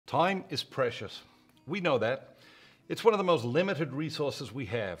Time is precious. We know that. It's one of the most limited resources we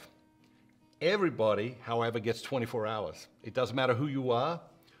have. Everybody, however, gets 24 hours. It doesn't matter who you are,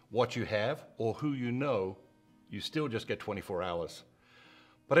 what you have, or who you know, you still just get 24 hours.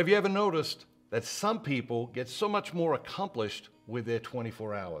 But have you ever noticed that some people get so much more accomplished with their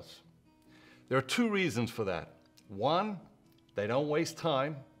 24 hours? There are two reasons for that. One, they don't waste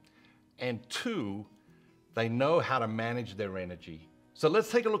time, and two, they know how to manage their energy. So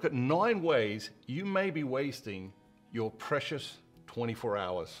let's take a look at 9 ways you may be wasting your precious 24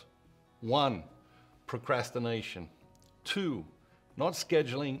 hours. 1, procrastination. 2, not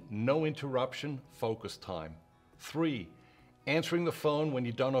scheduling no interruption focus time. 3, answering the phone when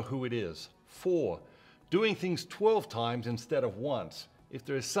you don't know who it is. 4, doing things 12 times instead of once. If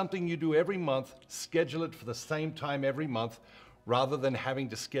there is something you do every month, schedule it for the same time every month rather than having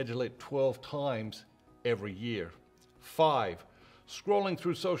to schedule it 12 times every year. 5, scrolling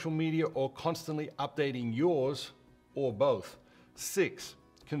through social media or constantly updating yours or both. 6,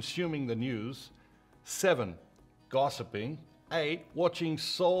 consuming the news. 7, gossiping. 8, watching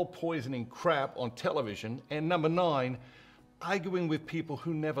soul-poisoning crap on television. And number 9, arguing with people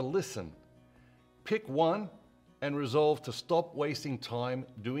who never listen. Pick one and resolve to stop wasting time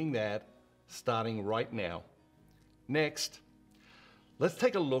doing that starting right now. Next, let's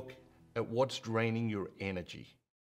take a look at what's draining your energy.